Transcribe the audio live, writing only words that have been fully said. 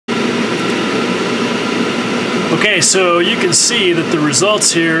Okay, so you can see that the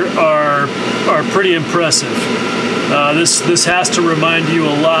results here are pretty impressive. This has to remind you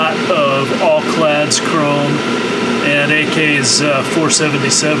a lot of All-Clad's chrome and AK's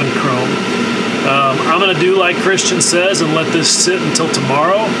 477 chrome. I'm going to do like Christian says and let this sit until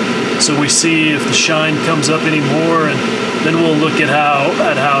tomorrow, so we see if the shine comes up anymore, and then we'll look at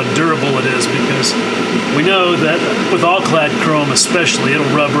how durable it is, because we know that with All-Clad chrome especially,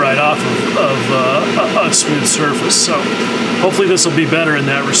 it'll rub right off of a smooth surface. So hopefully this will be better in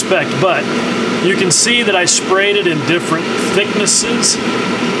that respect. But you can see that I sprayed it in different thicknesses.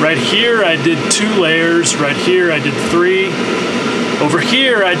 Right here I did 2 layers, right here I did 3. Over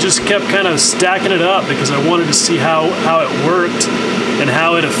here, I just kept kind of stacking it up because I wanted to see how it worked and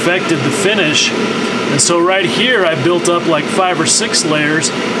how it affected the finish. And so right here, I built up like 5 or 6 layers,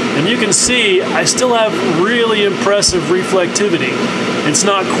 and you can see I still have really impressive reflectivity. It's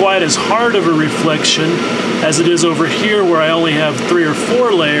not quite as hard of a reflection as it is over here where I only have 3 or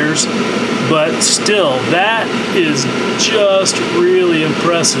 4 layers, but still, that is just really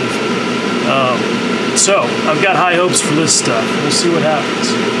impressive. So, I've got high hopes for this stuff. We'll see what happens.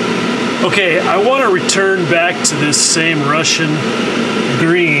 Okay, I want to return back to this same Russian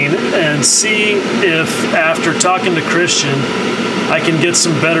green and see if, after talking to Christian, I can get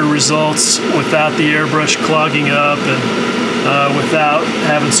some better results without the airbrush clogging up and without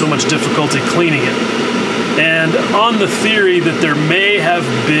having so much difficulty cleaning it. And on the theory that there may have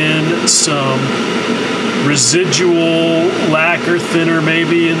been some residual lacquer thinner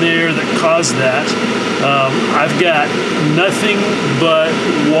maybe in there that caused that, I've got nothing but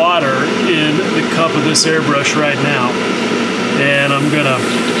water in the cup of this airbrush right now, and I'm gonna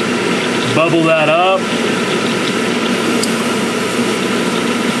bubble that up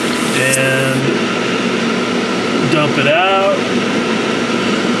and dump it out.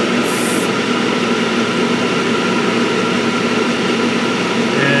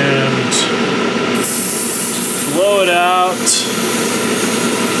 And blow it out.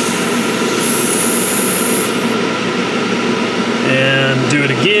 And do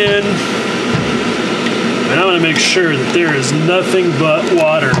it again. And I'm going to make sure that there is nothing but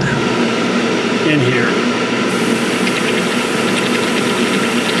water in here.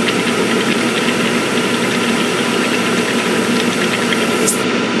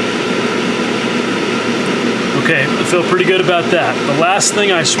 Okay, I feel pretty good about that. The last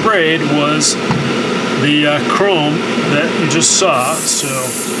thing I sprayed was the chrome that you just saw, so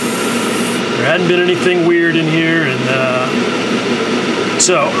there hadn't been anything weird in here, and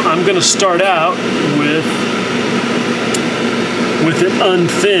so I'm going to start out with it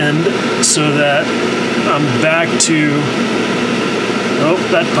unthinned so that I'm back to, oh,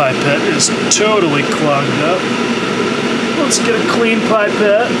 that pipette is totally clogged up. Let's get a clean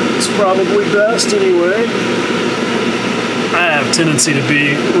pipette. It's probably best anyway. I have a tendency to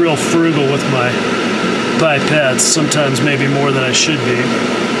be real frugal with my pipettes, sometimes maybe more than I should be.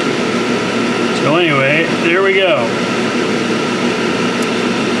 So anyway, there we go.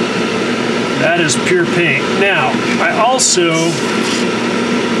 That is pure paint. Now, I also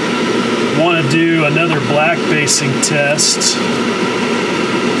want to do another black basing test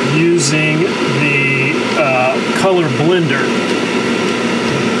using the color blender.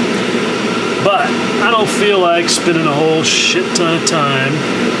 But I don't feel like spending a whole shit ton of time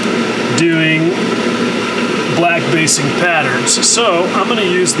doing black basing patterns. So I'm going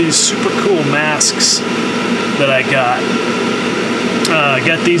to use these super cool masks that I got. I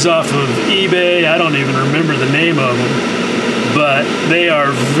got these off of eBay. I don't even remember the name of them, but they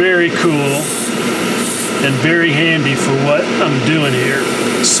are very cool and very handy for what I'm doing here.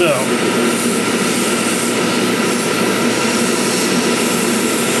 So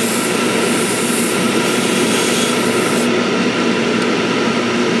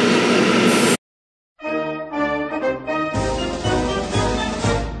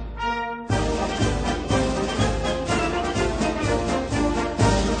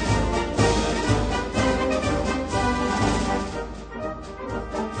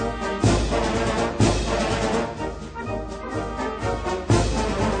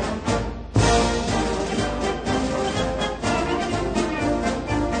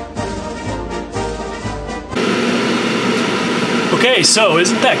okay, so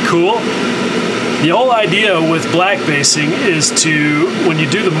isn't that cool? The whole idea with black basing is to, when you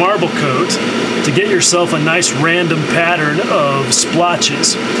do the marble coat, to get yourself a nice random pattern of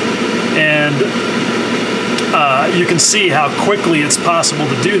splotches. And you can see how quickly it's possible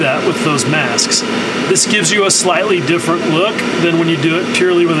to do that with those masks. This gives you a slightly different look than when you do it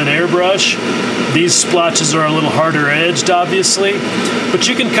purely with an airbrush. These splotches are a little harder edged, obviously, but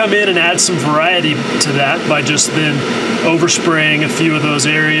you can come in and add some variety to that by just then overspraying a few of those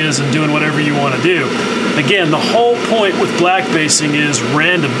areas and doing whatever you want to do. Again, the whole point with black basing is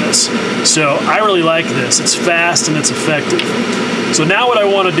randomness. So I really like this. It's fast and it's effective. So now what I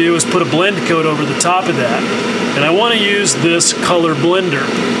want to do is put a blend coat over the top of that, and I want to use this color blender.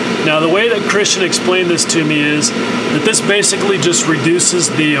 Now the way that Christian explained this to me is that this basically just reduces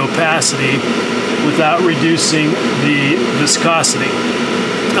the opacity without reducing the viscosity.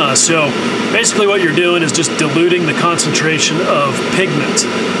 So basically what you're doing is just diluting the concentration of pigment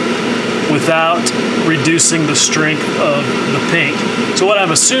without reducing the strength of the paint. So what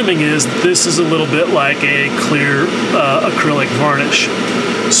I'm assuming is that this is a little bit like a clear acrylic varnish.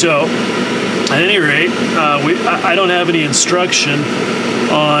 So at any rate, I don't have any instruction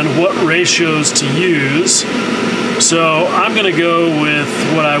on what ratios to use. So I'm going to go with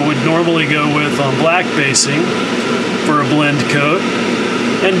what I would normally go with on black basing for a blend coat,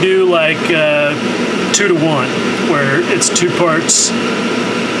 and do like 2 to 1, where it's 2 parts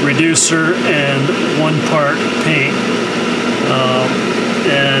reducer and 1 part paint.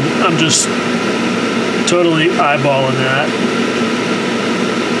 And I'm just totally eyeballing that.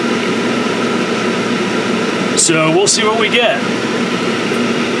 So we'll see what we get.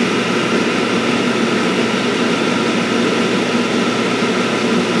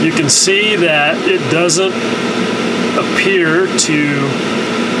 You can see that it doesn't appear to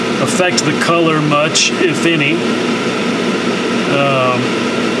affect the color much, if any.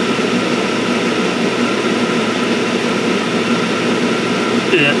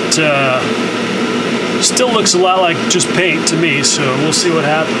 It still looks a lot like just paint to me, so we'll see what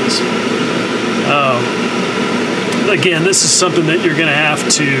happens. Again, this is something that you're going to have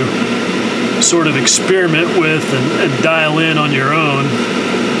to sort of experiment with and dial in on your own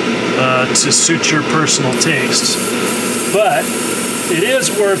to suit your personal tastes. But it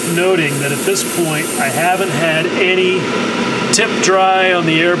is worth noting that at this point I haven't had any tip dry on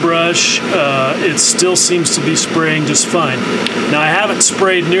the airbrush. It still seems to be spraying just fine. Now I haven't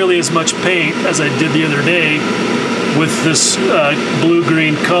sprayed nearly as much paint as I did the other day with this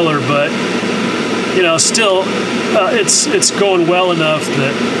blue-green color, but you know, still it's going well enough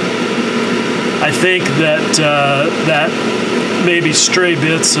that I think that that maybe stray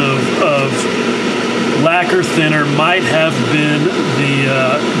bits of lacquer thinner might have been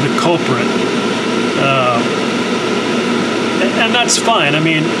the culprit. And that's fine. I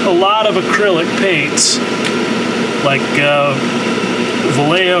mean, a lot of acrylic paints, like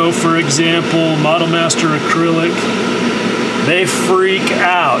Vallejo, for example, Model Master acrylic, they freak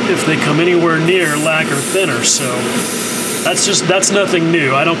out if they come anywhere near lacquer thinner. So that's nothing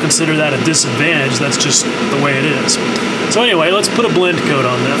new. I don't consider that a disadvantage. That's just the way it is. So anyway, let's put a blend coat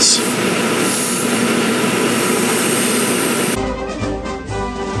on this.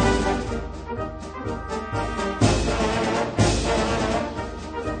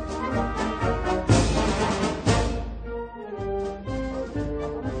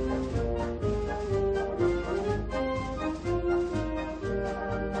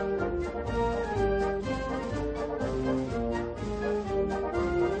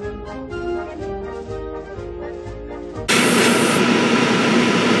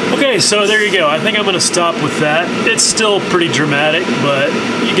 Okay, so there you go. I think I'm going to stop with that. It's still pretty dramatic, but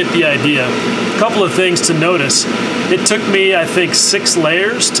you get the idea. A couple of things to notice. It took me, I think, 6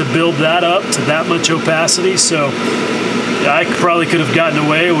 layers to build that up to that much opacity, so I probably could have gotten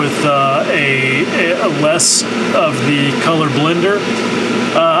away with a less of the color blender.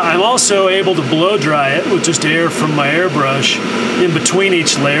 I'm also able to blow dry it with just air from my airbrush in between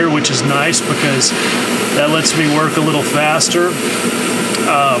each layer, which is nice because that lets me work a little faster.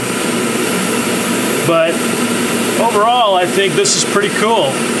 But overall, I think this is pretty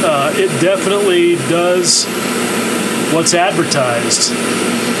cool. It definitely does what's advertised.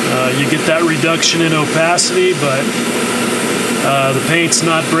 You get that reduction in opacity, but the paint's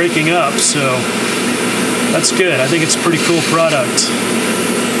not breaking up, so that's good. I think it's a pretty cool product.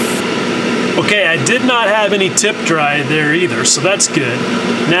 Okay, I did not have any tip dry there either, so that's good.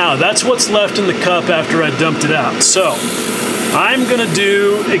 Now, that's what's left in the cup after I dumped it out. So I'm going to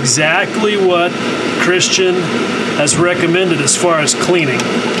do exactly what Christian has recommended as far as cleaning.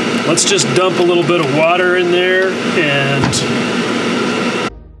 Let's just dump a little bit of water in there and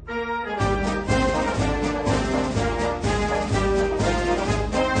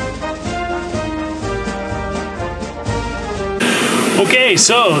Okay,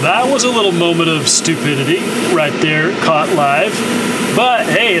 so that was a little moment of stupidity right there, caught live. But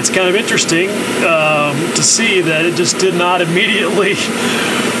hey, it's kind of interesting to see that it just did not immediately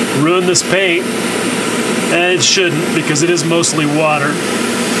ruin this paint. And it shouldn't, because it is mostly water.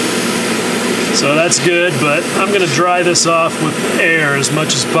 So that's good, but I'm going to dry this off with air as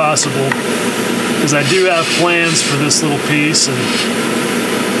much as possible, because I do have plans for this little piece, and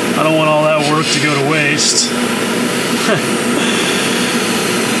I don't want all that work to go to waste.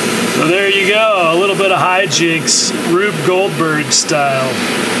 So there you go, a little bit of hijinks, Rube Goldberg style.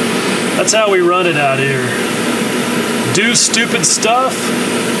 That's how we run it out here. Do stupid stuff,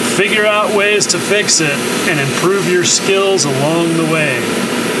 figure out ways to fix it, and improve your skills along the way.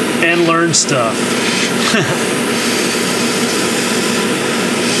 And learn stuff.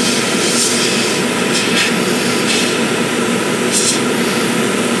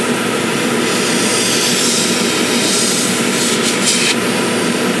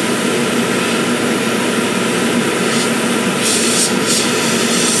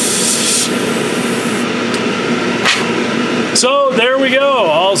 So there we go,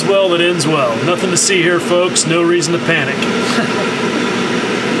 all's well that ends well. Nothing to see here, folks, no reason to panic.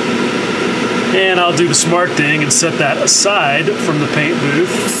 And I'll do the smart thing and set that aside from the paint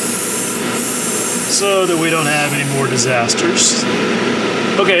booth so that we don't have any more disasters.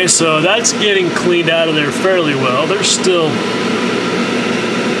 Okay, so that's getting cleaned out of there fairly well. There's still a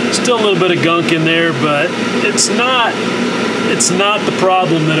little bit of gunk in there, but it's not the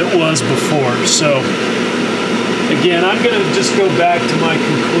problem that it was before. So again, I'm going to just go back to my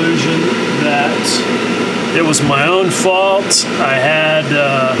conclusion that it was my own fault. I had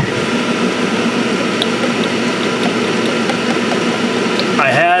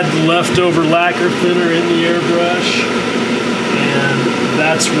leftover lacquer thinner in the airbrush, and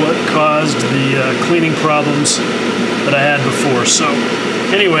that's what caused the cleaning problems that I had before. So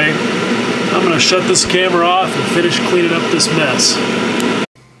anyway, I'm going to shut this camera off and finish cleaning up this mess.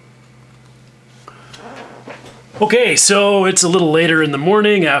 Okay, so it's a little later in the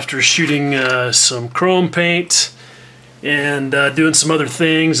morning after shooting some chrome paint and doing some other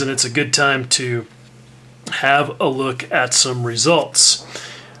things, and it's a good time to have a look at some results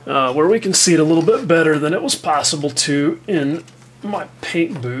where we can see it a little bit better than it was possible to in my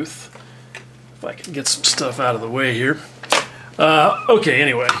paint booth. If I can get some stuff out of the way here. Okay,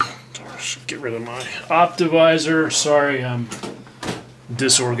 anyway, get rid of my Optivisor. Sorry, I'm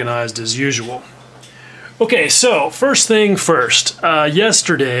disorganized as usual. Okay, so first thing first.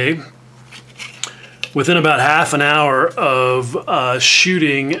 Yesterday, within about half an hour of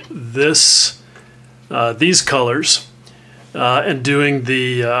shooting these colors and doing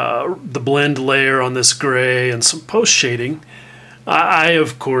the blend layer on this gray and some post shading, I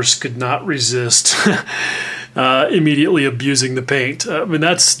of course could not resist immediately abusing the paint. I mean,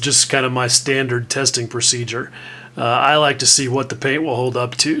 that's just kind of my standard testing procedure. I like to see what the paint will hold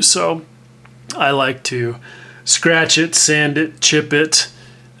up to, so I like to scratch it, sand it, chip it,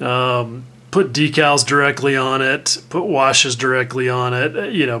 put decals directly on it, put washes directly on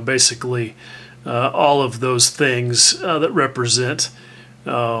it, you know, basically all of those things that represent,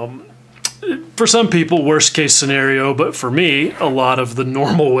 for some people, worst case scenario, but for me, a lot of the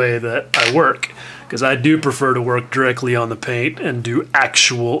normal way that I work, because I do prefer to work directly on the paint and do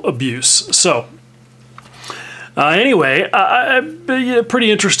actual abuse. So anyway,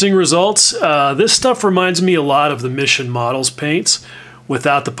 pretty interesting results. This stuff reminds me a lot of the Mission Models paints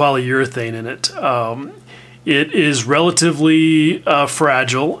without the polyurethane in it. It is relatively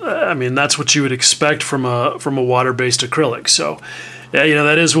fragile. I mean, that's what you would expect from a water-based acrylic. So, yeah, you know,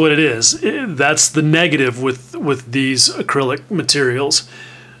 that is what it is. That's the negative with these acrylic materials.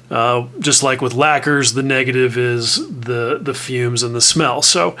 Just like with lacquers, the negative is the fumes and the smell.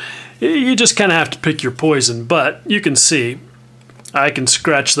 So you just kind of have to pick your poison. But you can see I can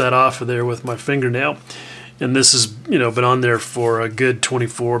scratch that off of there with my fingernail. And this has, you know, been on there for a good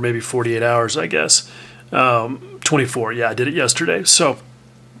 24, maybe 48 hours, I guess. 24, yeah, I did it yesterday. So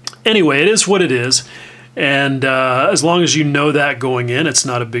anyway, it is what it is. And as long as you know that going in, it's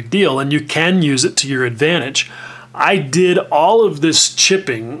not a big deal. And you can use it to your advantage. I did all of this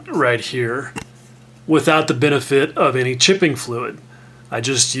chipping right here without the benefit of any chipping fluid. I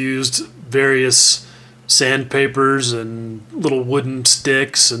just used various sandpapers and little wooden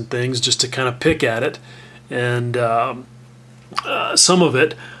sticks and things just to kind of pick at it. And some of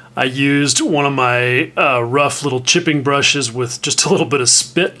it, I used one of my rough little chipping brushes with just a little bit of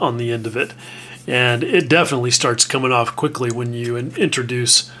spit on the end of it. And it definitely starts coming off quickly when you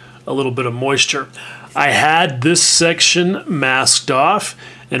introduce a little bit of moisture. I had this section masked off,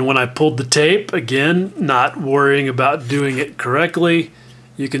 And when I pulled the tape, again, not worrying about doing it correctly,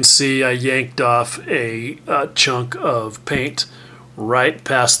 you can see I yanked off a chunk of paint right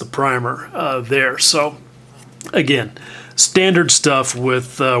past the primer there. So again, standard stuff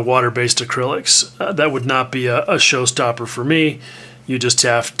with water-based acrylics. That would not be a showstopper for me. You just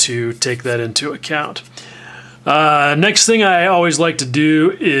have to take that into account. Next thing I always like to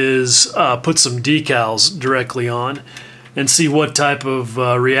do is put some decals directly on and see what type of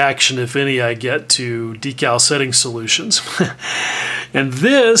reaction, if any, I get to decal setting solutions. And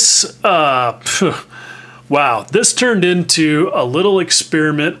this, wow, this turned into a little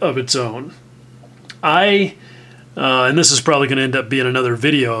experiment of its own. And this is probably going to end up being another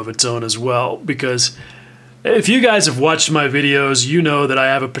video of its own as well, because if you guys have watched my videos, you know that I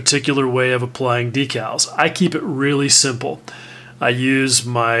have a particular way of applying decals. I keep it really simple. I use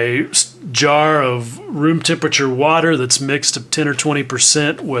my jar of room temperature water that's mixed of 10 or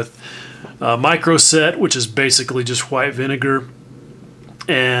 20% with microset, which is basically just white vinegar.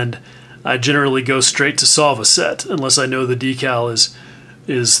 And I generally go straight to Solvaset unless I know the decal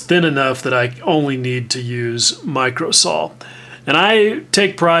is thin enough that I only need to use microsol. And I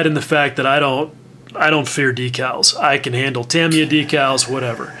take pride in the fact that I don't fear decals. I can handle Tamiya decals,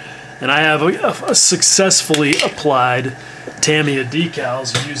 whatever. And I have a successfully applied Tamiya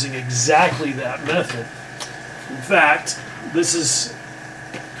decals using exactly that method. In fact, this is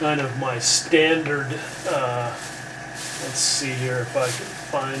kind of my standard, let's see here if I can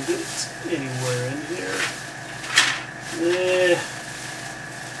find it anywhere in here.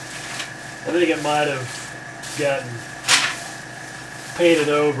 I think it might have gotten painted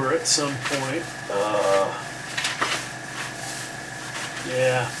over at some point.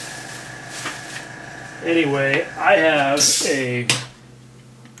 Yeah. Anyway, I have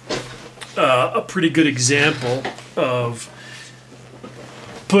a pretty good example of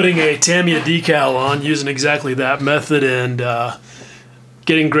putting a Tamiya decal on using exactly that method and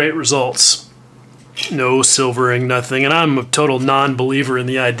getting great results. No silvering, nothing. And I'm a total non-believer in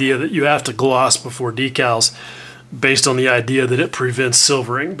the idea that you have to gloss before decals based on the idea that it prevents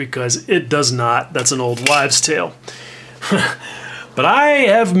silvering, because it does not. That's an old wives' tale. But I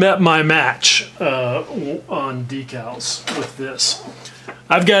have met my match on decals with this.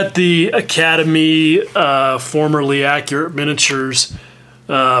 I've got the Academy formerly Accurate Miniatures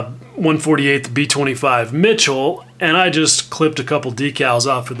 148th B25 Mitchell, and I just clipped a couple decals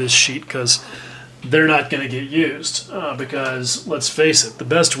off of this sheet because they're not going to get used. Because, let's face it, the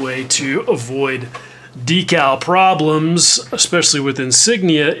best way to avoid decal problems, especially with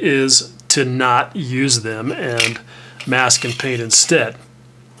insignia, is to not use them and mask and paint instead.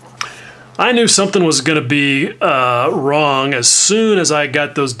 I knew something was going to be wrong as soon as I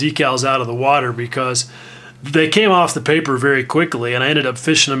got those decals out of the water, because they came off the paper very quickly, and I ended up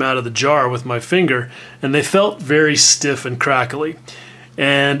fishing them out of the jar with my finger, and they felt very stiff and crackly.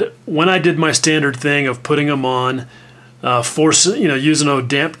 And when I did my standard thing of putting them on, using a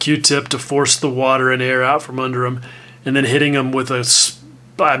damp Q-tip to force the water and air out from under them, and then hitting them with I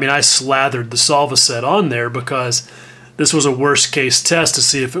slathered the Solvaset on there because this was a worst case test to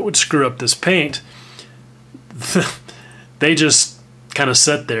see if it would screw up this paint. They just kind of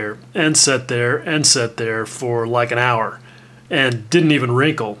sat there and sat there and sat there for like an hour and didn't even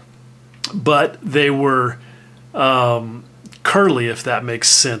wrinkle. But they were curly, if that makes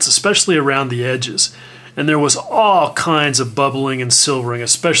sense, especially around the edges. And there was all kinds of bubbling and silvering,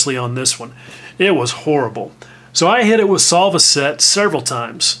 especially on this one. It was horrible. So I hit it with Solvaset several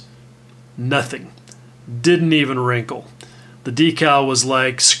times. Nothing. Didn't even wrinkle. The decal was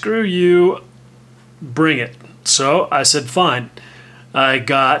like, screw you, bring it. So I said, fine. I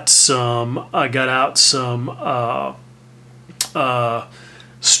got out some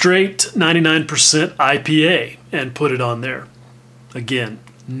straight 99% IPA and put it on there. Again,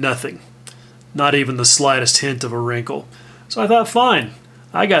 nothing. Not even the slightest hint of a wrinkle. So I thought, fine,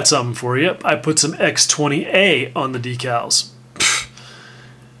 I got something for you. I put some X20A on the decals. Pfft.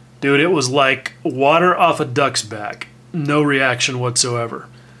 Dude, it was like water off a duck's back. No reaction whatsoever.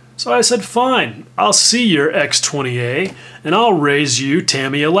 So I said, fine, I'll see your X20A and I'll raise you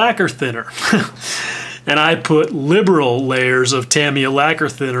Tamiya lacquer thinner. And I put liberal layers of Tamiya lacquer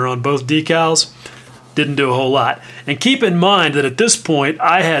thinner on both decals. Didn't do a whole lot. And keep in mind that at this point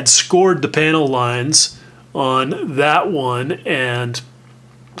I had scored the panel lines on that one and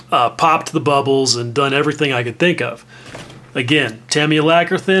popped the bubbles and done everything I could think of. Again, Tamiya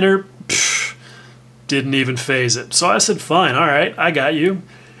lacquer thinner, didn't even phase it. So I said, fine, all right, I got you.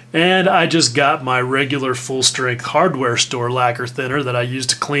 And I just got my regular full-strength hardware store lacquer thinner that I use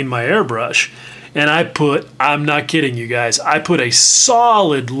to clean my airbrush. And I'm not kidding you guys, I put a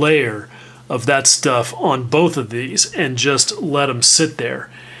solid layer of that stuff on both of these and just let them sit there.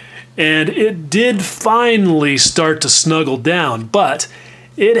 And it did finally start to snuggle down, but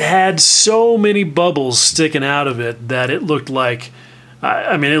it had so many bubbles sticking out of it that it looked like,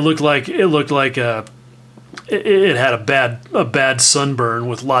 I mean, it looked like it had a bad sunburn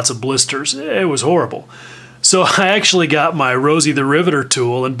with lots of blisters. It was horrible. So I actually got my Rosie the Riveter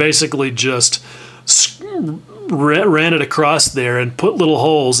tool and basically just ran it across there and put little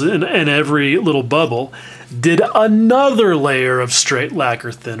holes in every little bubble. Did another layer of straight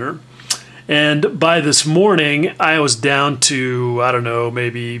lacquer thinner. And by this morning, I was down to, I don't know,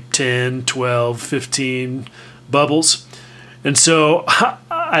 maybe 10, 12, 15 bubbles. And so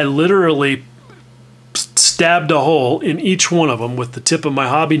I literally stabbed a hole in each one of them with the tip of my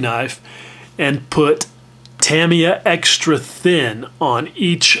hobby knife and put Tamiya Extra Thin on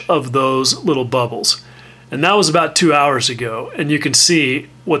each of those little bubbles. And that was about 2 hours ago, and you can see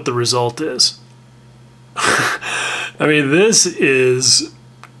what the result is. I mean, this is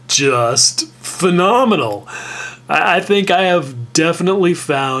just phenomenal. I think I have definitely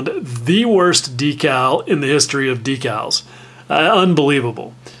found the worst decal in the history of decals.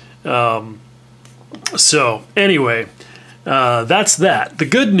 Unbelievable. So anyway, that's that. The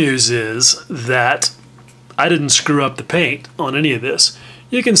good news is that I didn't screw up the paint on any of this.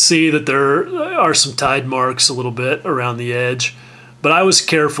 You can see that there are some tide marks a little bit around the edge, but I was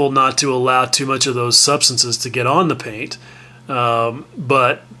careful not to allow too much of those substances to get on the paint.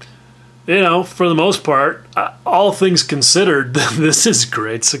 But, you know, for the most part, all things considered, this is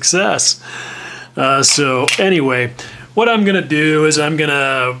great success. So anyway, what I'm going to do is I'm going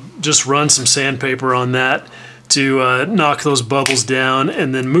to just run some sandpaper on that to knock those bubbles down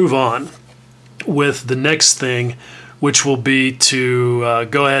and then move on with the next thing, which will be to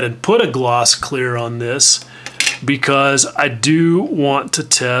go ahead and put a gloss clear on this, because I do want to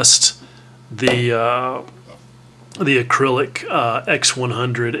test the acrylic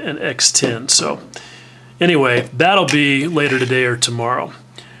X100 and X10. So anyway, that'll be later today or tomorrow.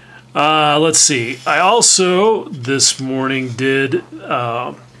 Let's see. I also this morning did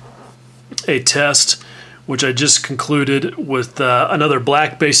a test, which I just concluded with another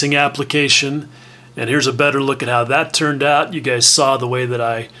black basing application. And here's a better look at how that turned out. You guys saw the way that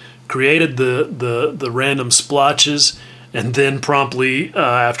I created the random splotches, and then promptly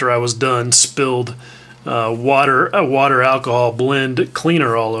after I was done spilled a water alcohol blend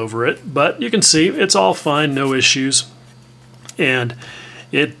cleaner all over it. But you can see it's all fine, no issues, and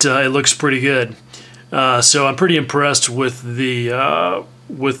it looks pretty good. So I'm pretty impressed with the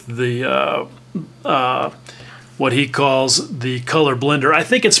what he calls the color blender. I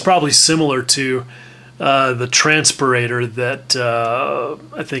think it's probably similar to the transpirator that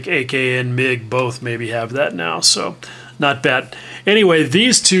I think AK and MiG both maybe have that now, so not bad. Anyway,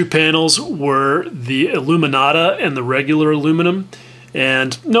 these two panels were the Illuminata and the regular aluminum,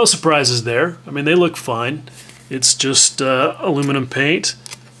 and no surprises there. I mean, they look fine. It's just aluminum paint.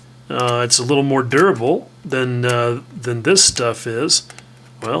 It's a little more durable than this stuff is.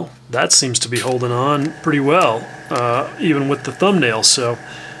 Well, that seems to be holding on pretty well, even with the thumbnail, so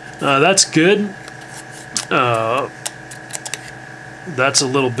that's good. That's a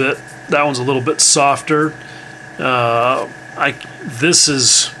little bit, that one's a little bit softer. I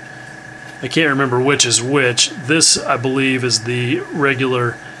can't remember which is which. This, I believe, is the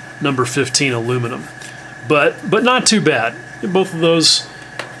regular number 15 aluminum, but not too bad. Both of those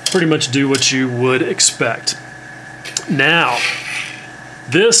pretty much do what you would expect. Now,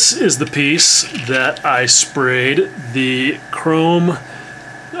 this is the piece that I sprayed the chrome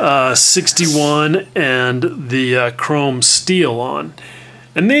 61 and the chrome steel on.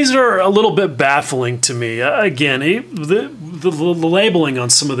 And these are a little bit baffling to me. Again, the labeling on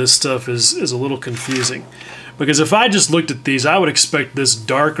some of this stuff is a little confusing. Because if I just looked at these, I would expect this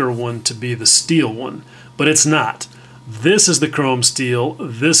darker one to be the steel one. But it's not. This is the chrome steel.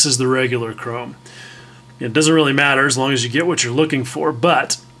 This is the regular chrome. It doesn't really matter as long as you get what you're looking for.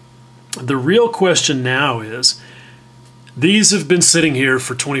 But the real question now is, these have been sitting here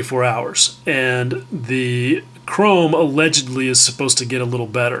for 24 hours, and the chrome allegedly is supposed to get a little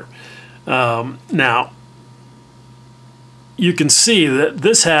better. Now, you can see that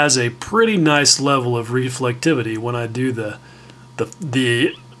this has a pretty nice level of reflectivity when I do the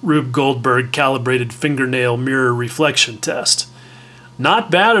Rube Goldberg calibrated fingernail mirror reflection test.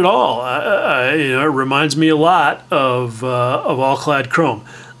 Not bad at all. You know, it reminds me a lot of all-clad chrome.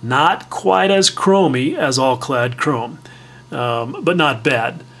 Not quite as chromy as all-clad chrome, but not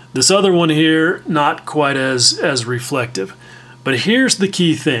bad. This other one here, not quite as reflective. But here's the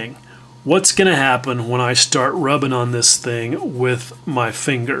key thing. what's going to happen when I start rubbing on this thing with my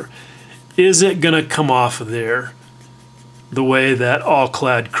finger? Is it going to come off of there the way that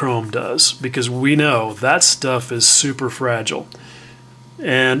all-clad chrome does? Because we know that stuff is super fragile.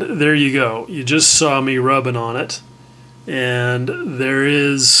 And there you go. You just saw me rubbing on it. And there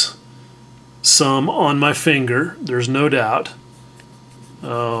is some on my finger. There's no doubt.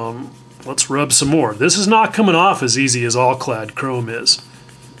 Let's rub some more. This is not coming off as easy as all-clad chrome is.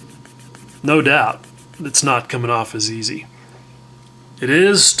 No doubt it's not coming off as easy. It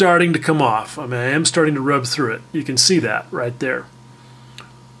is starting to come off. I mean, I am starting to rub through it. You can see that right there.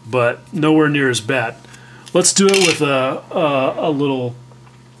 But nowhere near as bad. Let's do it with a little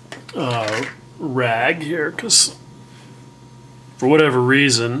rag here, because for whatever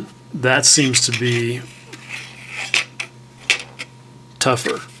reason that seems to be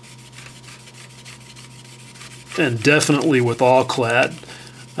tougher. And definitely with all-clad,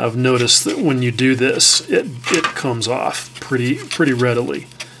 I've noticed that when you do this, it comes off pretty readily.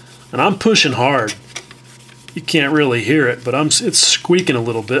 And I'm pushing hard. You can't really hear it, but it's squeaking a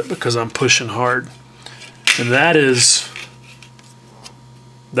little bit because I'm pushing hard. And that is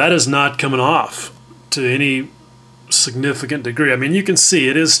not coming off to any significant degree. I mean, you can see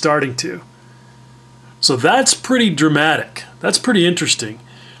it is starting to. So that's pretty dramatic. That's pretty interesting.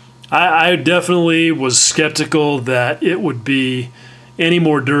 I definitely was skeptical that it would be any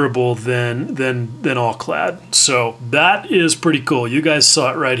more durable than all-clad. So that is pretty cool. You guys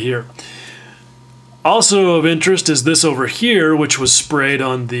saw it right here. Also of interest is this over here, which was sprayed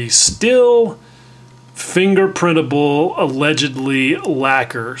on the still fingerprintable, allegedly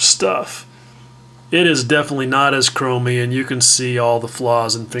lacquer stuff. It is definitely not as chromy, and you can see all the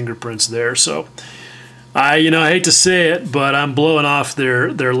flaws and fingerprints there. So I hate to say it, but I'm blowing off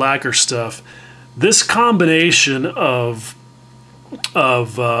their lacquer stuff. This combination of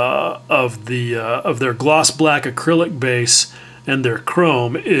their gloss black acrylic base and their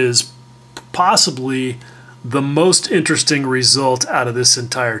chrome is possibly the most interesting result out of this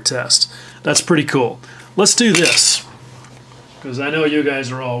entire test. That's pretty cool. Let's do this, because I know you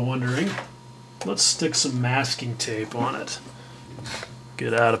guys are all wondering. Let's stick some masking tape on it.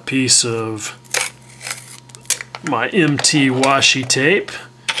 Get out a piece of my MT washi tape,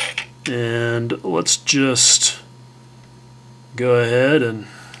 and let's just go ahead and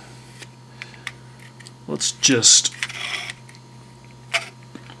let's just,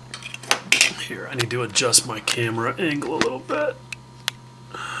 here, I need to adjust my camera angle a little bit.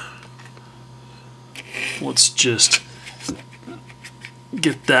 Let's just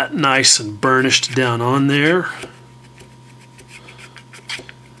get that nice and burnished down on there.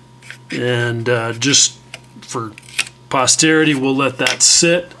 And just for posterity, we'll let that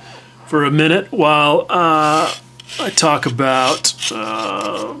sit for a minute while I talk about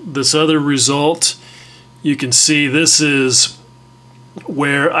this other result. You can see this is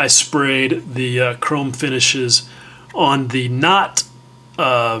where I sprayed the chrome finishes on the not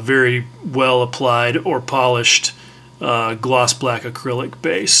very well applied or polished gloss black acrylic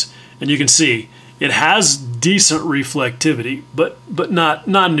base. And you can see it has decent reflectivity, but not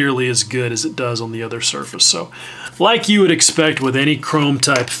nearly as good as it does on the other surface. So like you would expect with any chrome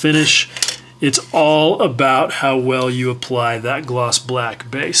type finish, it's all about how well you apply that gloss black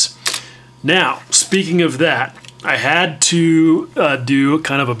base. Now, speaking of that, I had to do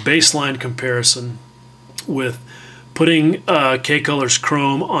kind of a baseline comparison with putting kcolors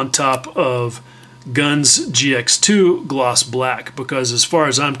chrome on top of Guns GX2 gloss black, because as far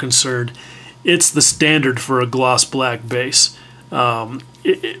as I'm concerned, it's the standard for a gloss black base.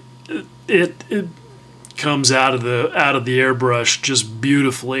 It comes out of the airbrush just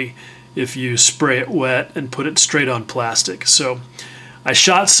beautifully if you spray it wet and put it straight on plastic. So I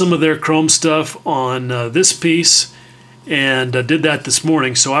shot some of their chrome stuff on this piece and did that this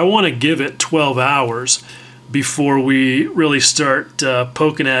morning. So I want to give it 12 hours before we really start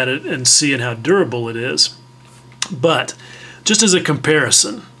poking at it and seeing how durable it is. But just as a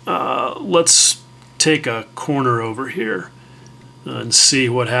comparison, let's take a corner over here and see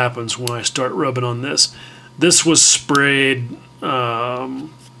what happens when I start rubbing on this. This was sprayed, I'd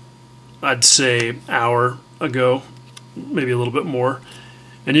say hour ago, maybe a little bit more.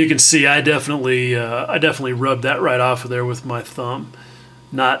 And you can see I definitely rubbed that right off of there with my thumb.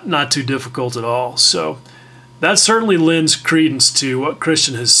 Not too difficult at all. So that certainly lends credence to what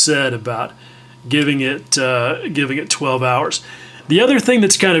Christian has said about giving it 12 hours. The other thing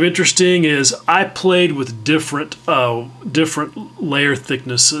that's kind of interesting is I played with different layer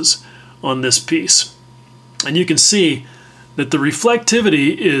thicknesses on this piece, and you can see that the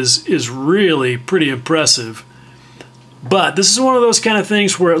reflectivity is really pretty impressive But this is one of those kind of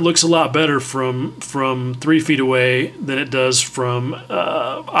things where it looks a lot better from 3 feet away than it does from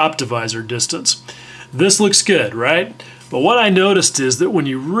Optivisor distance. This looks good, right? But what I noticed is that when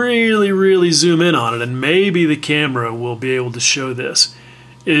you really zoom in on it, and maybe the camera will be able to show this,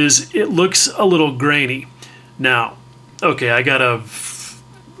 is it looks a little grainy. Now, okay, I gotta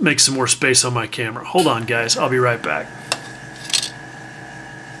make some more space on my camera. Hold on, guys, I'll be right back.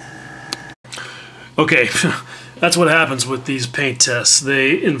 Okay, that's what happens with these paint tests.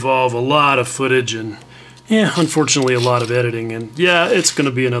 They involve a lot of footage and, yeah, unfortunately a lot of editing. And yeah, it's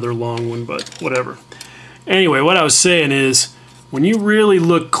gonna be another long one, but whatever. Anyway, what I was saying is, when you really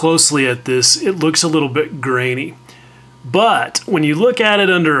look closely at this, it looks a little bit grainy. But when you look at it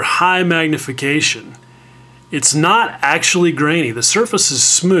under high magnification, it's not actually grainy. The surface is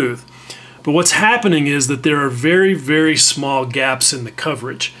smooth. But what's happening is that there are very small gaps in the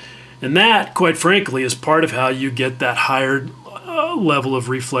coverage. And that, quite frankly, is part of how you get that higher level of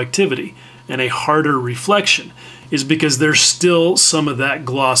reflectivity and a harder reflection, is because there's still some of that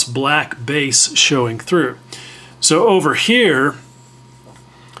gloss black base showing through. So over here,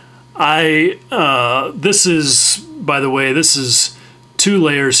 this is, by the way, this is 2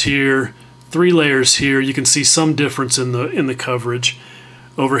 layers here, 3 layers here. You can see some difference in the coverage.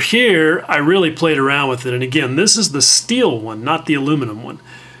 Over here, I really played around with it, and again, this is the steel one, not the aluminum one,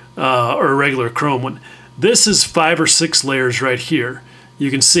 or a regular chrome one. This is 5 or 6 layers right here. You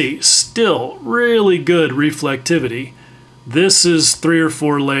can see still really good reflectivity. This is 3 or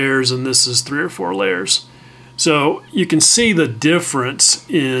 4 layers, and this is 3 or 4 layers. So you can see the difference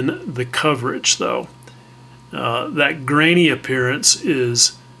in the coverage, though. That grainy appearance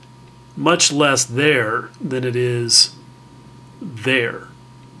is much less there than it is there.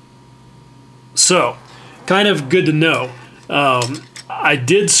 So, kind of good to know. I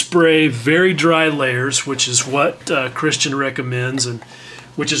did spray very dry layers, which is what Christian recommends, and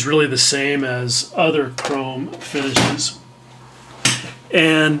which is really the same as other chrome finishes.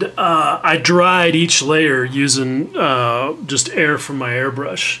 And I dried each layer using just air from my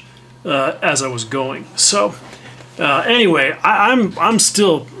airbrush as I was going. So anyway,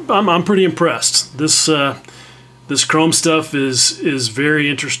 I'm pretty impressed. This chrome stuff is very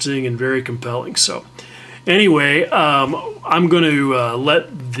interesting and very compelling. So anyway, I'm going to let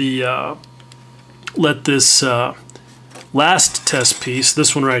this last test piece,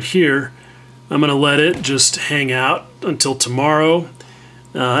 this one right here, I'm going to let it just hang out until tomorrow.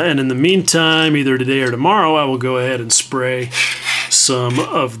 And in the meantime, either today or tomorrow, I will go ahead and spray some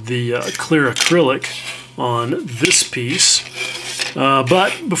of the clear acrylic on this piece.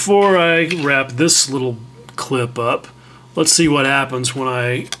 But before I wrap this little clip up, let's see what happens when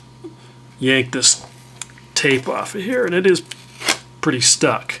I yank this tape off of here. And it is pretty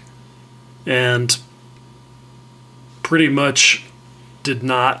stuck. And pretty much did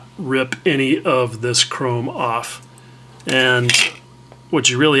not rip any of this chrome off. And what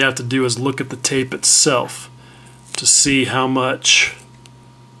you really have to do is look at the tape itself to see how much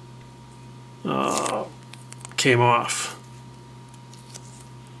came off.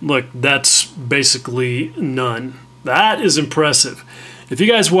 Look, that's basically none. That is impressive. If you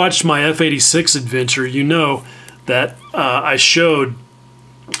guys watched my F86 adventure, you know that I showed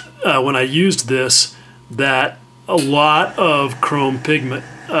when I used this that a lot of chrome pigment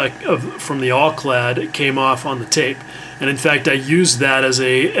from the all-clad came off on the tape. And in fact, I used that as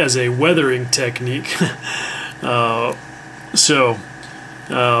a weathering technique. So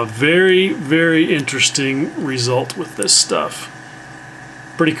very interesting result with this stuff.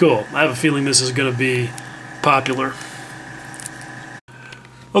 Pretty cool. I have a feeling this is going to be popular.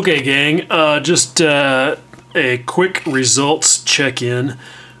 Okay, gang, just a quick results check-in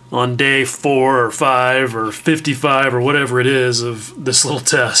on day 4 or 5 or 55 or whatever it is of this little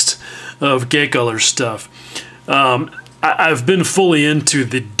test of kcolors stuff. I've been fully into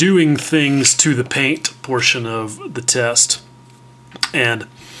the doing things to the paint portion of the test. And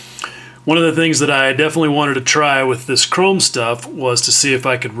one of the things that I definitely wanted to try with this chrome stuff was to see if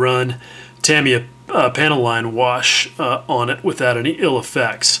I could run Tamiya panel line wash on it without any ill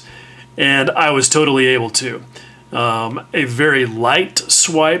effects. And I was totally able to. A very light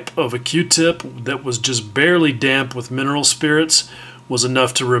swipe of a Q-tip that was just barely damp with mineral spirits was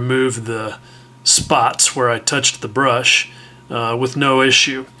enough to remove the spots where I touched the brush with no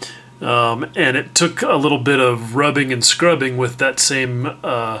issue. And it took a little bit of rubbing and scrubbing with that same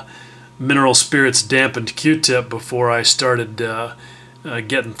mineral spirits dampened Q-tip before I started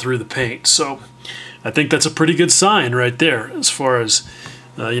getting through the paint. So I think that's a pretty good sign right there as far as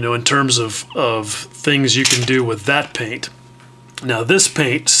in terms of things you can do with that paint. Now this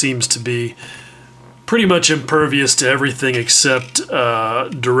paint seems to be pretty much impervious to everything except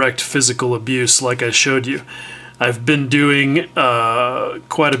direct physical abuse, like I showed you. I've been doing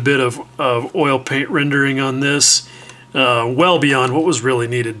quite a bit of oil paint rendering on this, well beyond what was really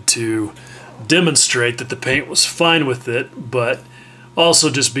needed to demonstrate that the paint was fine with it, but also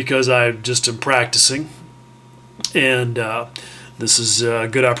just because I just am practicing, and this is a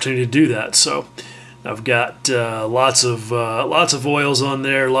good opportunity to do that. So I've got lots of oils on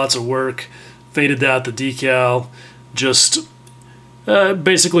there, lots of work, faded out the decal, just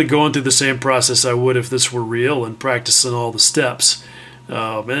basically going through the same process I would if this were real, and practicing all the steps,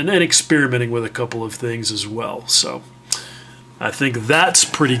 and experimenting with a couple of things as well. So I think that's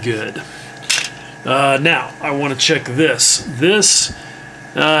pretty good. Now I want to check this. This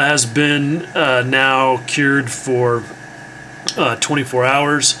has been now cured for 24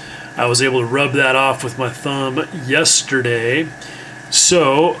 hours. I was able to rub that off with my thumb yesterday.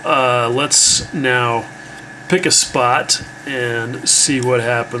 So let's now pick a spot and see what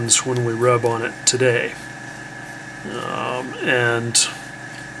happens when we rub on it today. And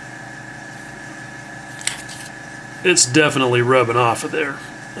it's definitely rubbing off of there.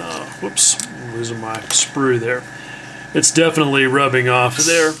 Whoops, I'm losing my sprue there. It's definitely rubbing off of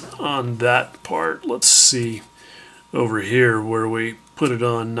there on that part. Let's see over here where we put it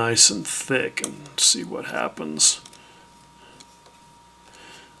on nice and thick and see what happens.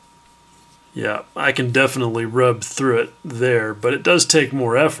 Yeah, I can definitely rub through it there, but it does take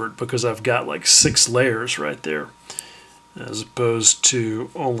more effort because I've got like 6 layers right there, as opposed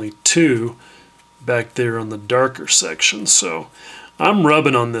to only 2 back there on the darker section. So I'm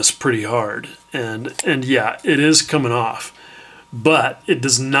rubbing on this pretty hard, and yeah, it is coming off, but it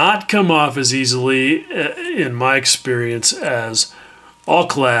does not come off as easily, in my experience, as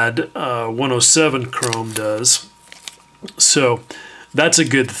All-Clad 107 chrome does. So that's a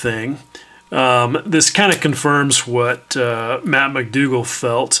good thing. This kind of confirms what Matt McDougall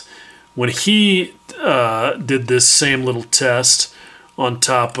felt when he did this same little test on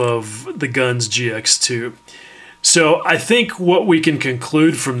top of the Guns GX2. So I think what we can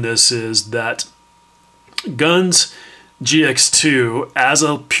conclude from this is that Guns GX2 as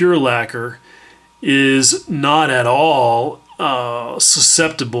a pure lacquer is not at all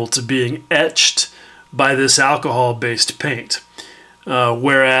susceptible to being etched by this alcohol-based paint.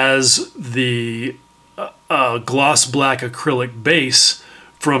 Whereas the gloss black acrylic base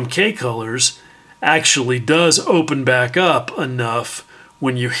from kcolors actually does open back up enough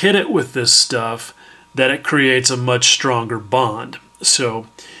when you hit it with this stuff that it creates a much stronger bond. So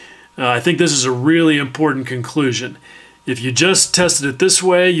I think this is a really important conclusion. If you just tested it this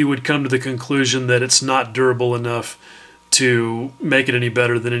way, you would come to the conclusion that it's not durable enough to make it any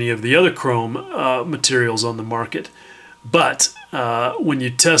better than any of the other chrome materials on the market. But when you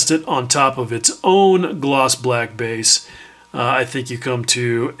test it on top of its own gloss black base, I think you come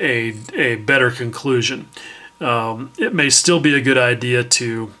to a better conclusion. It may still be a good idea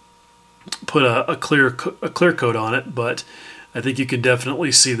to put a clear coat on it, but I think you can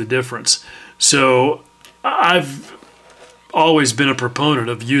definitely see the difference. So I've always been a proponent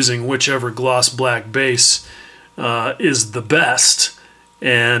of using whichever gloss black base is the best,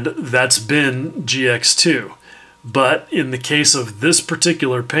 and that's been GX2. But in the case of this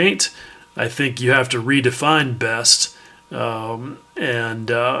particular paint, I think you have to redefine best and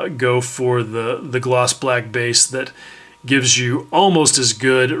go for the gloss black base that gives you almost as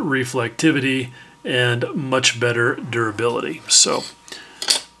good reflectivity and much better durability. So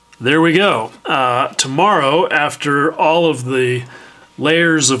there we go. Tomorrow, after all of the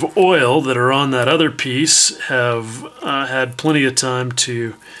layers of oil that are on that other piece have had plenty of time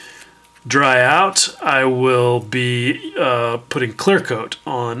to dry out, I will be putting clear coat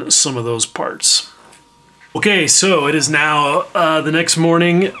on some of those parts. Okay, so it is now the next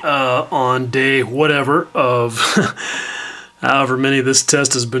morning on day whatever of however many this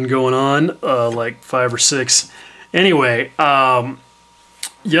test has been going on, like 5 or 6. Anyway,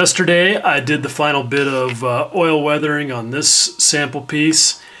 yesterday I did the final bit of oil weathering on this sample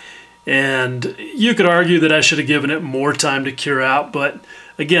piece, and you could argue that I should have given it more time to cure out, but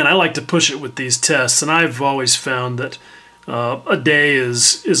again, I like to push it with these tests, and I've always found that a day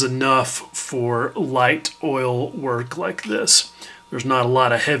is enough for light oil work like this. There's not a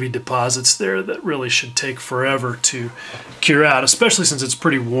lot of heavy deposits there that really should take forever to cure out, especially since it's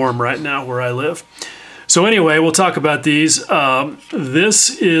pretty warm right now where I live. So anyway, we'll talk about these.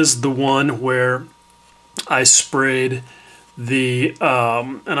 This is the one where I sprayed the,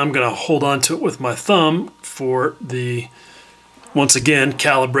 and I'm going to hold on to it with my thumb for the, once again,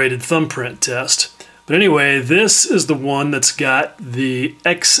 calibrated thumbprint test. But anyway, this is the one that's got the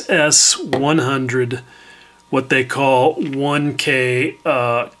XS100, what they call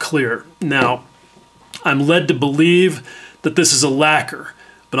 1K clear. Now, I'm led to believe that this is a lacquer,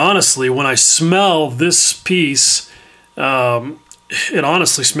 but honestly, when I smell this piece, it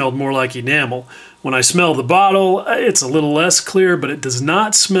honestly smelled more like enamel. When I smell the bottle, it's a little less clear, but it does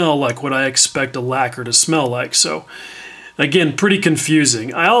not smell like what I expect a lacquer to smell like. So again, pretty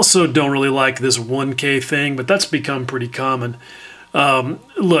confusing. I also don't really like this 1K thing, but that's become pretty common.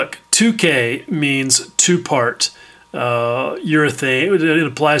 Look, 2K means two-part urethane. It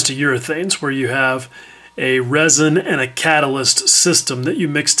applies to urethanes, where you have a resin and a catalyst system that you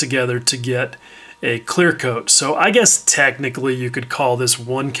mix together to get a clear coat. So I guess technically you could call this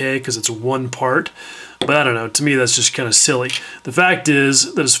 1K because it's one part, but I don't know. To me, that's just kind of silly. The fact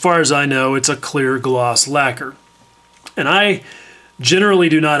is that as far as I know, it's a clear gloss lacquer. And I generally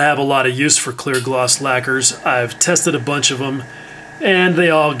do not have a lot of use for clear gloss lacquers. I've tested a bunch of them, and they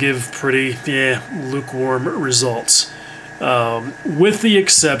all give pretty lukewarm results, with the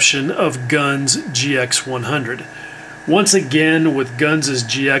exception of Gunn's GX100. Once again, with Gunn's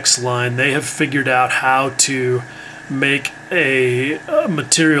GX line, they have figured out how to make a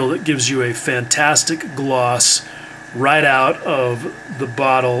material that gives you a fantastic gloss right out of the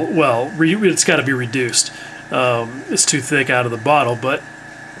bottle. Well, it's got to be reduced. It's too thick out of the bottle, but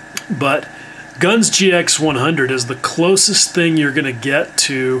Gunn's GX100 is the closest thing you're going to get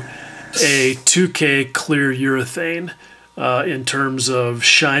to a 2K clear urethane in terms of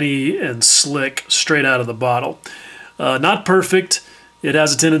shiny and slick straight out of the bottle. Not perfect. It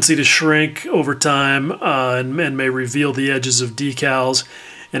has a tendency to shrink over time and may reveal the edges of decals,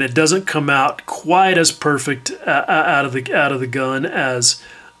 and it doesn't come out quite as perfect out of the gun as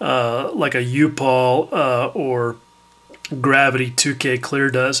like a U-Pol or Gravity 2K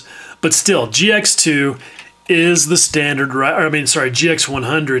Clear does. But still, GX2 is the standard,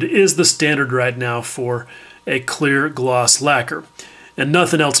 GX100 is the standard right now for a clear gloss lacquer, and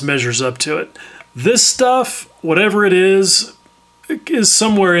nothing else measures up to it. This stuff, whatever it is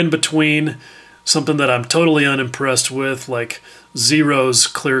somewhere in between something that I'm totally unimpressed with, like Zero's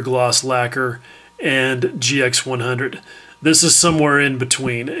clear gloss lacquer and GX100. This is somewhere in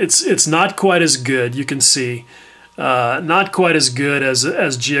between. It's not quite as good, you can see. Not quite as good as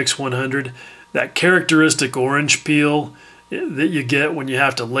GX100. That characteristic orange peel that you get when you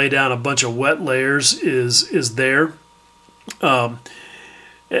have to lay down a bunch of wet layers is there. And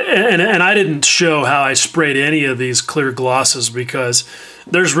I didn't show how I sprayed any of these clear glosses because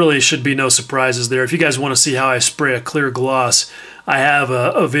there's really should be no surprises there. If you guys want to see how I spray a clear gloss, I have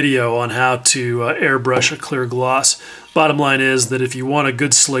a video on how to airbrush a clear gloss. Bottom line is that if you want a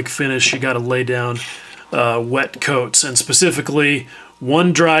good slick finish, you got to lay down wet coats, and specifically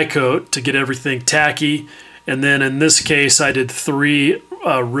one dry coat to get everything tacky, and then in this case I did 3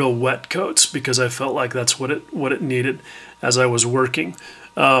 real wet coats because I felt like that's what it needed as I was working.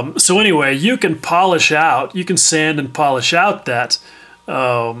 So anyway, you can sand and polish out that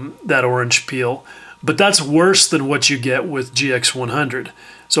orange peel, but that's worse than what you get with GX100.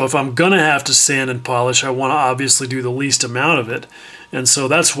 So if I'm gonna have to sand and polish, I want to obviously do the least amount of it, and so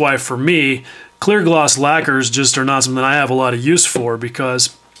that's why for me, clear gloss lacquers just are not something I have a lot of use for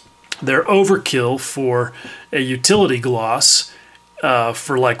because they're overkill for a utility gloss.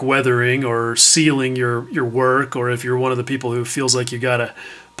 For like weathering or sealing your work, or if you're one of the people who feels like you gotta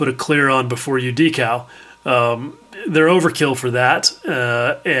put a clear on before you decal, they're overkill for that,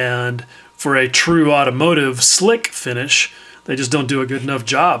 and for a true automotive slick finish, they just don't do a good enough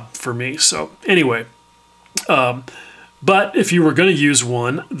job for me. So anyway, but if you were going to use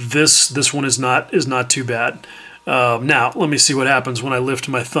one, this one is not too bad. Now let me see what happens when I lift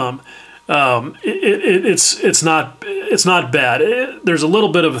my thumb. It's not bad. There's a little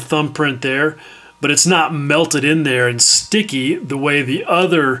bit of a thumbprint there, but it's not melted in there and sticky the way the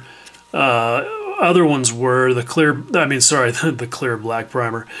other ones were. The clear black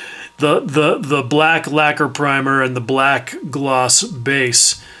primer, the black lacquer primer and the black gloss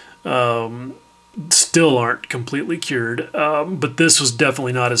base still aren't completely cured. But this was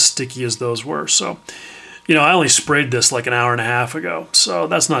definitely not as sticky as those were. So, you know, I only sprayed this like an hour and a half ago, so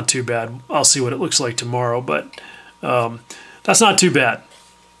that's not too bad. I'll see what it looks like tomorrow, but that's not too bad.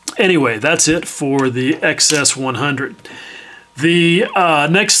 Anyway, that's it for the XS100. The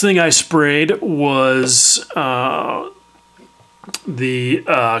next thing I sprayed was the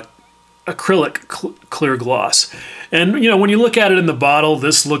acrylic clear gloss. And, you know, when you look at it in the bottle,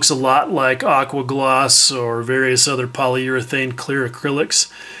 this looks a lot like Aqua Gloss or various other polyurethane clear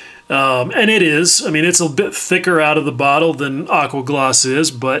acrylics. And it is. I mean, it's a bit thicker out of the bottle than Aqua Gloss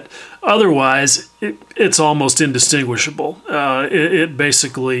is, but otherwise, it's almost indistinguishable. It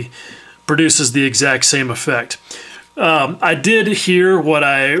basically produces the exact same effect. I did here what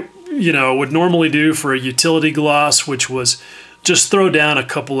I would normally do for a utility gloss, which was just throw down a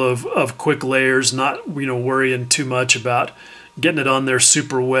couple of quick layers, not worrying too much about getting it on there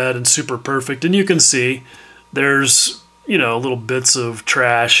super wet and super perfect. And you can see there's little bits of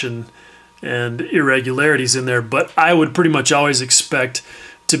trash and irregularities in there, but I would pretty much always expect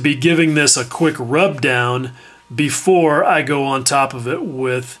to be giving this a quick rub down before I go on top of it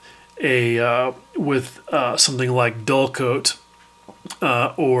with something like Dull Coat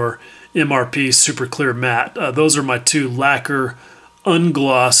or MRP Super Clear Matte. Those are my two lacquer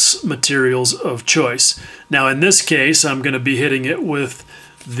ungloss materials of choice. Now in this case, I'm going to be hitting it with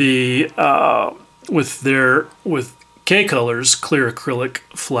kcolors clear acrylic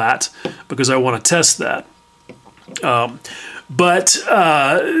flat because I want to test that. But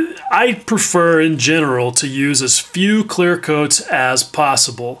I prefer in general to use as few clear coats as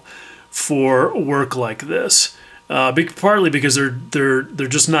possible for work like this. Partly because they're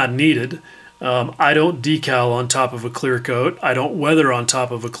just not needed. I don't decal on top of a clear coat. I don't weather on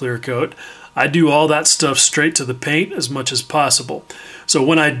top of a clear coat. I do all that stuff straight to the paint as much as possible. So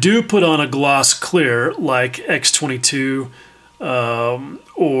when I do put on a gloss clear like X22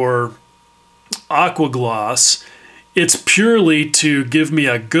 or Aqua Gloss, it's purely to give me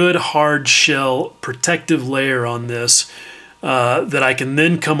a good hard shell protective layer on this that I can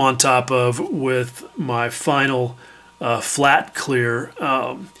then come on top of with my final flat clear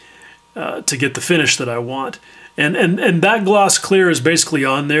to get the finish that I want. And that gloss clear is basically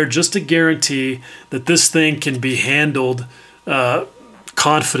on there just to guarantee that this thing can be handled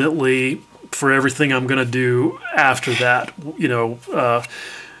confidently for everything I'm going to do after that.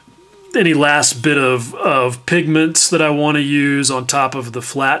 Any last bit of pigments that I want to use on top of the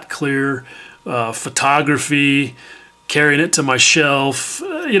flat clear, photography, carrying it to my shelf,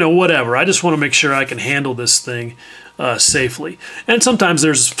 whatever. I just want to make sure I can handle this thing safely. And sometimes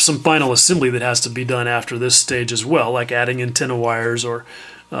there's some final assembly that has to be done after this stage as well, like adding antenna wires or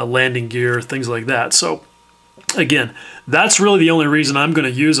landing gear, things like that. So again, that's really the only reason I'm going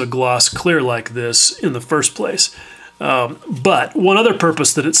to use a gloss clear like this in the first place. But one other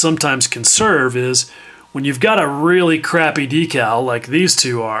purpose that it sometimes can serve is when you've got a really crappy decal like these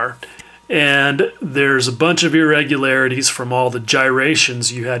two are, and there's a bunch of irregularities from all the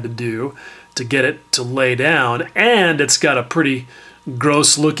gyrations you had to do to get it to lay down, and it's got a pretty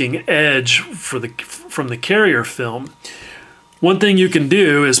gross looking edge from the carrier film. One thing you can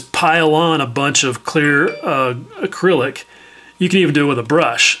do is pile on a bunch of clear acrylic. You can even do it with a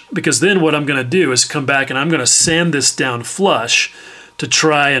brush, because then what I'm going to do is come back and I'm going to sand this down flush to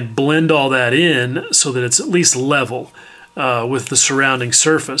try and blend all that in so that it's at least level with the surrounding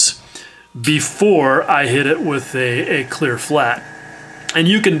surface before I hit it with a clear flat. And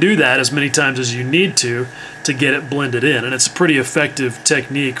you can do that as many times as you need to get it blended in, and it's a pretty effective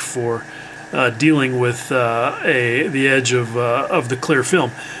technique for dealing with the edge of the clear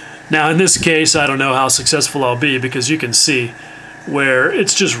film. Now in this case, I don't know how successful I'll be, because you can see where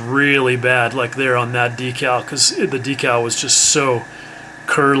it's just really bad, like there on that decal, because the decal was just so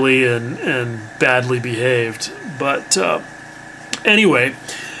curly and badly behaved. But anyway,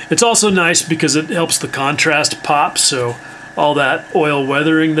 it's also nice because it helps the contrast pop, so all that oil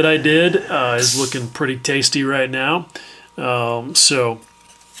weathering that I did is looking pretty tasty right now. So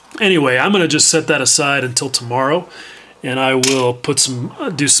anyway, I'm going to just set that aside until tomorrow, and I will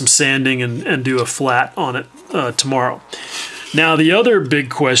do some sanding and do a flat on it tomorrow. Now the other big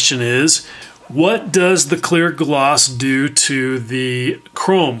question is, what does the clear gloss do to the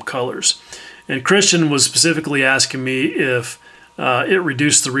chrome colors? And Christian was specifically asking me if it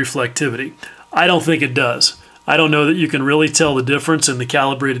reduced the reflectivity. I don't think it does. I don't know that you can really tell the difference in the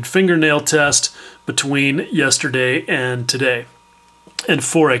calibrated fingernail test between yesterday and today. And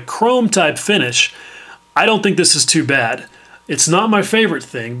for a chrome type finish, I don't think this is too bad. It's not my favorite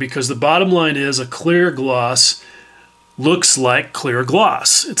thing, because the bottom line is a clear gloss looks like clear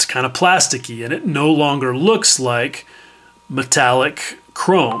gloss. It's kind of plasticky, and it no longer looks like metallic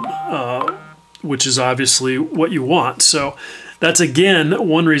chrome, which is obviously what you want. So that's again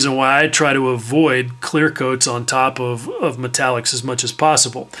one reason why I try to avoid clear coats on top of metallics as much as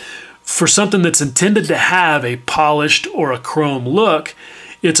possible. For something that's intended to have a polished or a chrome look,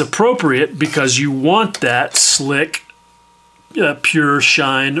 it's appropriate because you want that slick, pure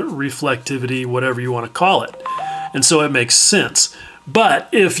shine, reflectivity, whatever you want to call it. And so it makes sense. But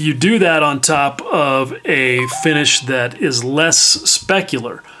if you do that on top of a finish that is less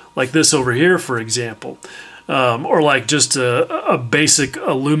specular, like this over here, for example, or like just a basic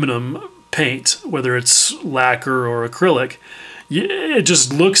aluminum paint, whether it's lacquer or acrylic. It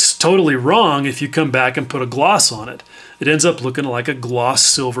just looks totally wrong if you come back and put a gloss on it. It ends up looking like a gloss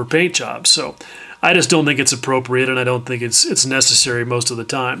silver paint job. So I just don't think it's appropriate, and I don't think it's necessary most of the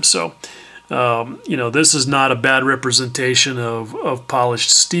time. So you know, this is not a bad representation of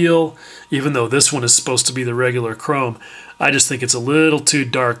polished steel, even though this one is supposed to be the regular chrome. I just think it's a little too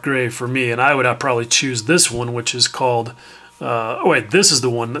dark gray for me, and I would probably choose this one, which is called, oh wait, this is the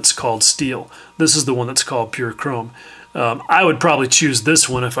one that's called steel. This is the one that's called pure chrome. I would probably choose this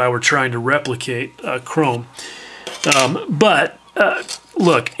one if I were trying to replicate chrome. But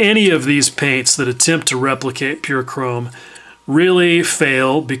look, any of these paints that attempt to replicate pure chrome really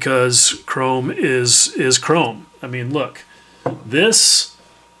fail, because chrome is chrome. I mean, look, this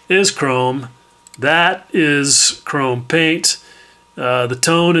is chrome, that is chrome paint. The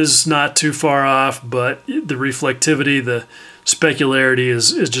tone is not too far off, but the reflectivity, the specularity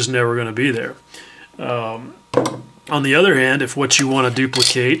is just never going to be there. On the other hand, if what you want to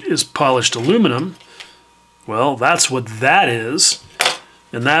duplicate is polished aluminum, well, that's what that is.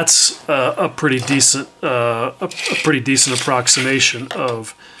 And that's a pretty decent approximation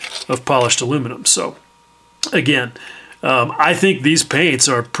of polished aluminum. So again, I think these paints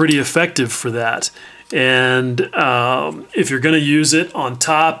are pretty effective for that. And if you're going to use it on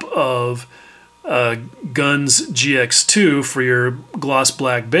top of Guns GX2 for your gloss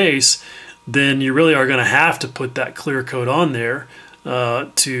black base, then you really are going to have to put that clear coat on there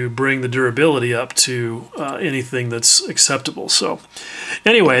to bring the durability up to anything that's acceptable. So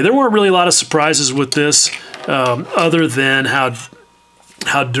anyway, there weren't really a lot of surprises with this, other than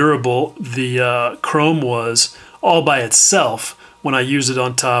how durable the chrome was all by itself when I used it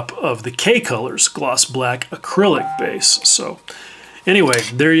on top of the kcolors gloss black acrylic base. So anyway,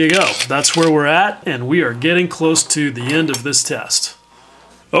 there you go. That's where we're at, and we are getting close to the end of this test.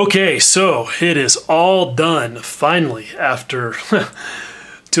 Okay, so it is all done, finally, after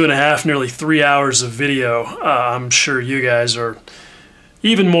 2.5, nearly 3 hours of video. I'm sure you guys are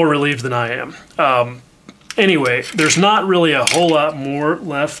even more relieved than I am. Anyway, there's not really a whole lot more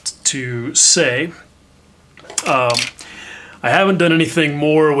left to say. I haven't done anything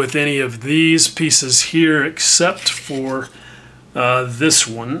more with any of these pieces here except for this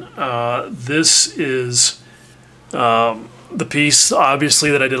one. This is the piece,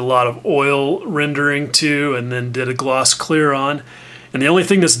 obviously, that I did a lot of oil rendering to and then did a gloss clear on. And the only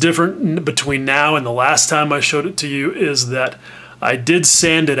thing that's different between now and the last time I showed it to you is that I did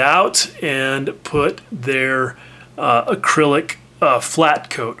sand it out and put their acrylic flat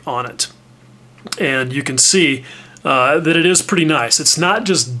coat on it. And you can see that it is pretty nice. It's not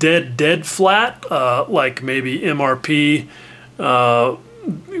just dead flat like maybe MRP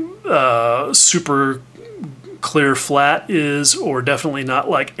super clear flat is, or definitely not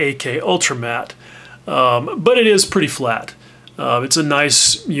like AK Ultra Matte, but it is pretty flat. It's a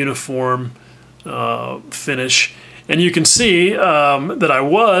nice uniform finish, and you can see that I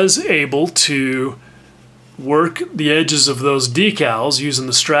was able to work the edges of those decals using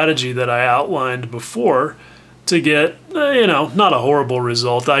the strategy that I outlined before to get, you know, not a horrible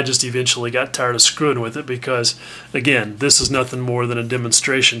result. I just eventually got tired of screwing with it because, again, this is nothing more than a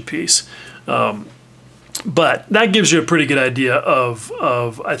demonstration piece. But that gives you a pretty good idea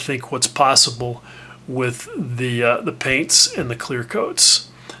of I think what's possible with the paints and the clear coats.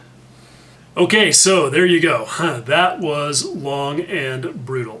 Okay, so there you go. That was long and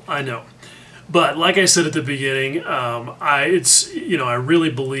brutal, I know. But like I said at the beginning, I really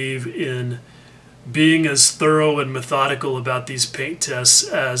believe in being as thorough and methodical about these paint tests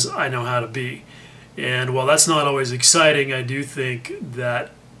as I know how to be. And while that's not always exciting, I do think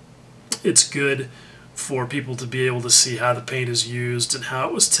that it's good for people to be able to see how the paint is used and how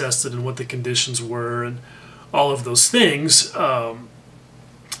it was tested and what the conditions were and all of those things,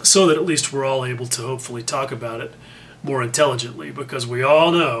 so that at least we're all able to hopefully talk about it more intelligently, because we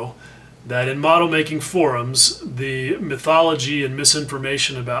all know that in model making forums the mythology and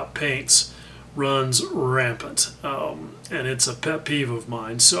misinformation about paints runs rampant, and it's a pet peeve of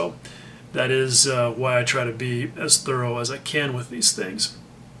mine. So that is why I try to be as thorough as I can with these things.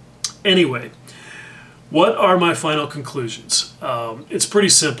 Anyway, what are my final conclusions? It's pretty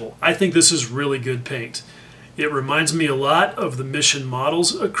simple. I think this is really good paint. It reminds me a lot of the Mission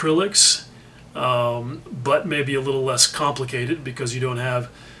Models acrylics, but maybe a little less complicated because you don't have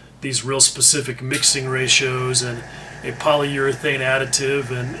these real specific mixing ratios and a polyurethane additive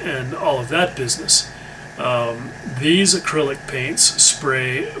and all of that business. These acrylic paints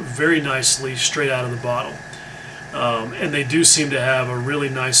spray very nicely straight out of the bottle, and they do seem to have a really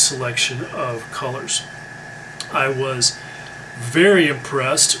nice selection of colors. I was very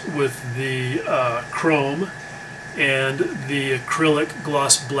impressed with the chrome and the acrylic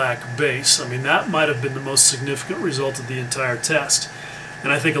gloss black base. I mean, that might have been the most significant result of the entire test.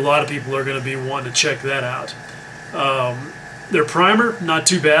 And I think a lot of people are going to be wanting to check that out. Their primer, not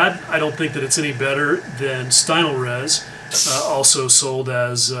too bad. I don't think that it's any better than Stynylrez, also sold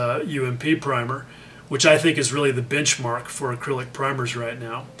as UMP primer, which I think is really the benchmark for acrylic primers right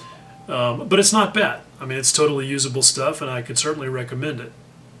now. But it's not bad. I mean, it's totally usable stuff, and I could certainly recommend it.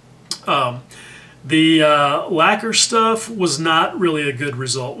 The lacquer stuff was not really a good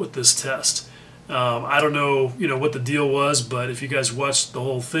result with this test. I don't know, what the deal was, but if you guys watched the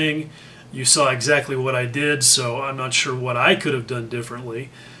whole thing, you saw exactly what I did, so I'm not sure what I could have done differently.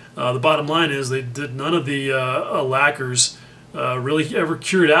 The bottom line is they did none of the lacquers really ever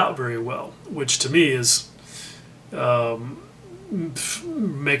cured out very well, which to me is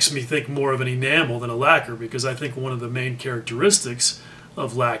makes me think more of an enamel than a lacquer, because I think one of the main characteristics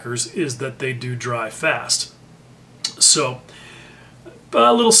of lacquers is that they do dry fast. So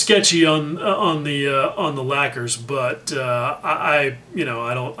a little sketchy on the lacquers, but I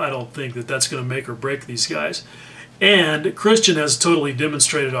don't think that that's going to make or break these guys. And Christian has totally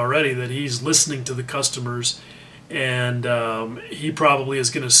demonstrated already that he's listening to the customers, and he probably is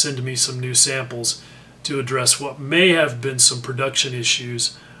going to send me some new samples to address what may have been some production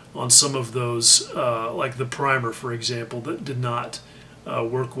issues on some of those, like the primer, for example, that did not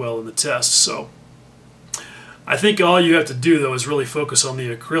work well in the test. So I think all you have to do, though, is really focus on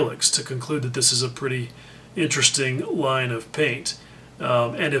the acrylics to conclude that this is a pretty interesting line of paint.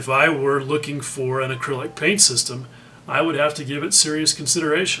 And if I were looking for an acrylic paint system, I would have to give it serious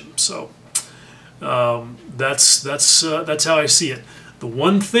consideration. So that's how I see it. The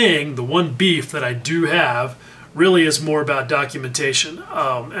one beef that I do have really is more about documentation.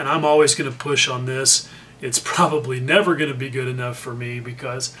 And I'm always going to push on this. It's probably never going to be good enough for me,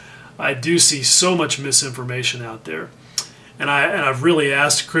 because I do see so much misinformation out there. And I've really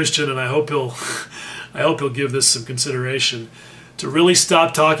asked Christian, and I hope he'll give this some consideration, to really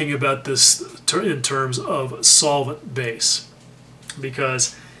stop talking about this in terms of solvent base,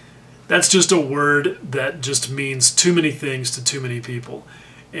 because that's just a word that just means too many things to too many people.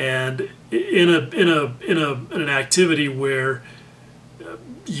 And in an activity where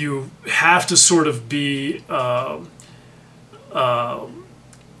you have to sort of be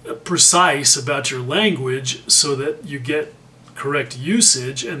precise about your language so that you get correct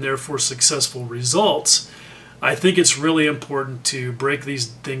usage and therefore successful results, I think it's really important to break these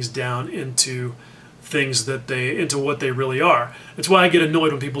things down into what they really are. That's why I get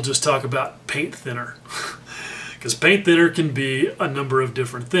annoyed when people just talk about paint thinner, because paint thinner can be a number of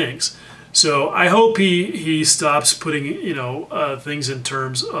different things. So I hope he stops putting things in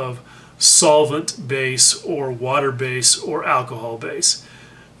terms of solvent base or water base or alcohol base.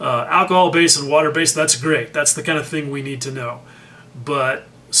 Alcohol base and water base, that's great. That's the kind of thing we need to know. But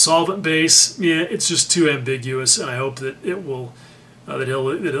solvent base, yeah, it's just too ambiguous, and I hope that it will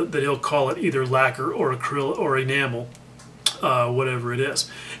that he'll call it either lacquer or acrylic or enamel, whatever it is.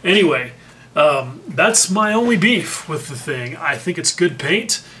 Anyway, that's my only beef with the thing. I think it's good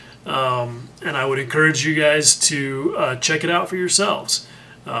paint, and I would encourage you guys to check it out for yourselves.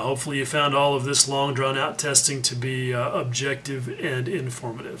 Hopefully you found all of this long drawn-out testing to be objective and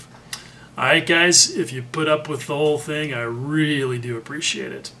informative. Alright guys, if you put up with the whole thing, I really do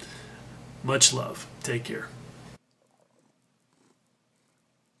appreciate it. Much love. Take care.